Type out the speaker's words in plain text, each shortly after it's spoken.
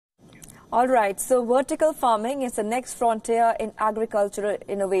All right, so vertical farming is the next frontier in agricultural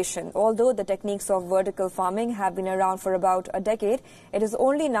innovation. Although the techniques of vertical farming have been around for about a decade, it is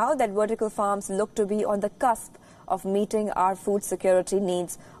only now that vertical farms look to be on the cusp of meeting our food security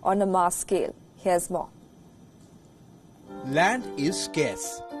needs on a mass scale. Here's more. Land is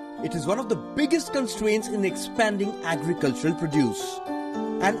scarce. It is one of the biggest constraints in expanding agricultural produce.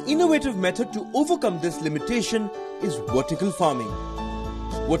 An innovative method to overcome this limitation is vertical farming.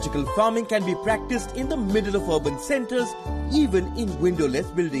 Vertical farming can be practiced in the middle of urban centers, even in windowless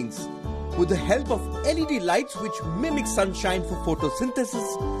buildings. With the help of LED lights which mimic sunshine for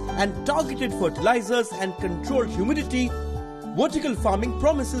photosynthesis and targeted fertilizers and controlled humidity, vertical farming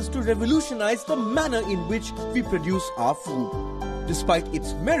promises to revolutionize the manner in which we produce our food. Despite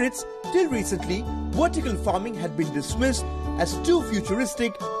its merits, till recently, vertical farming had been dismissed as too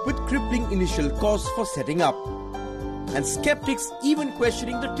futuristic with crippling initial costs for setting up, and skeptics even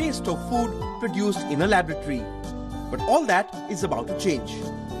questioning the taste of food produced in a laboratory. But all that is about to change.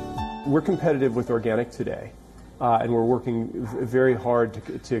 We're competitive with organic today, and we're working very hard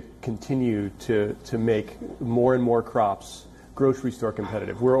to continue to make more and more crops grocery store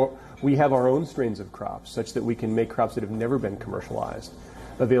competitive. We have our own strains of crops such that we can make crops that have never been commercialized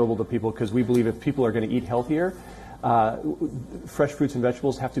available to people, because we believe if people are going to eat healthier, fresh fruits and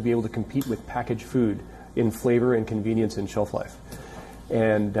vegetables have to be able to compete with packaged food in flavor and convenience and shelf life.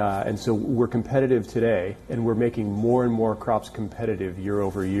 And so we're competitive today, and we're making more and more crops competitive year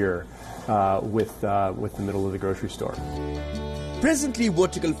over year with the middle of the grocery store. Presently,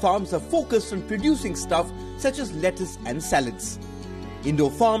 vertical farms are focused on producing stuff such as lettuce and salads. Indoor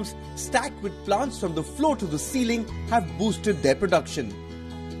farms, stacked with plants from the floor to the ceiling, have boosted their production.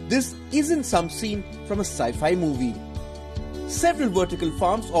 This isn't some scene from a sci-fi movie. Several vertical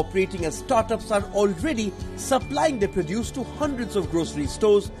farms operating as startups are already supplying their produce to hundreds of grocery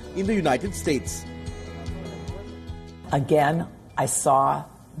stores in the United States. Again, I saw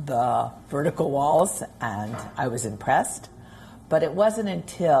the vertical walls and I was impressed, but it wasn't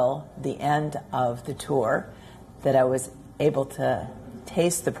until the end of the tour that I was able to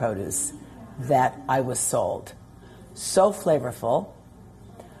taste the produce that I was sold. So flavorful.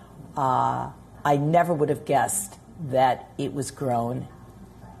 I never would have guessed that it was grown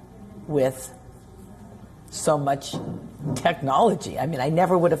with so much technology. I mean, I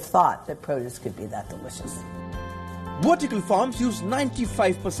never would have thought that produce could be that delicious. Vertical farms use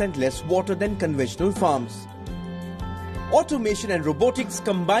 95% less water than conventional farms. Automation and robotics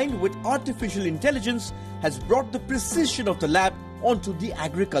combined with artificial intelligence has brought the precision of the lab onto the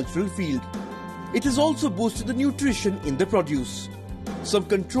agricultural field. It has also boosted the nutrition in the produce. Some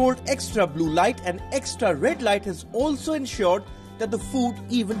controlled extra blue light and extra red light has also ensured that the food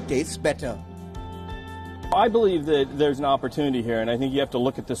even tastes better. I believe that there's an opportunity here, and I think you have to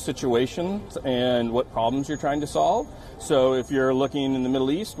look at the situation and what problems you're trying to solve. So if you're looking in the Middle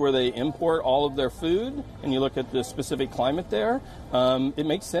East where they import all of their food and you look at the specific climate there, it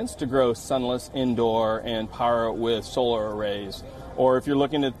makes sense to grow sunless indoor and power it with solar arrays. Or if you're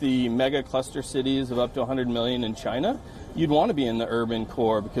looking at the mega cluster cities of up to 100 million in China, you'd want to be in the urban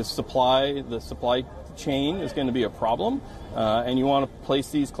core because the supply chain is going to be a problem, and you want to place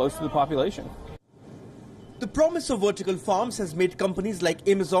these close to the population. The promise of vertical farms has made companies like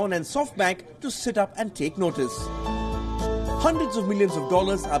Amazon and SoftBank to sit up and take notice. Hundreds of millions of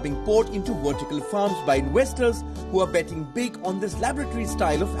dollars are being poured into vertical farms by investors who are betting big on this laboratory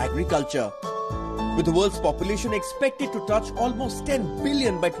style of agriculture. With the world's population expected to touch almost 10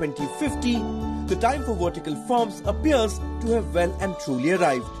 billion by 2050, the time for vertical farms appears to have well and truly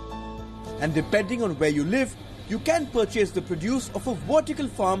arrived. And depending on where you live, you can purchase the produce of a vertical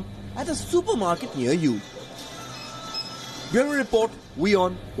farm at a supermarket near you. Bureau Report,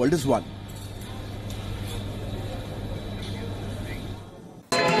 WION, World is One.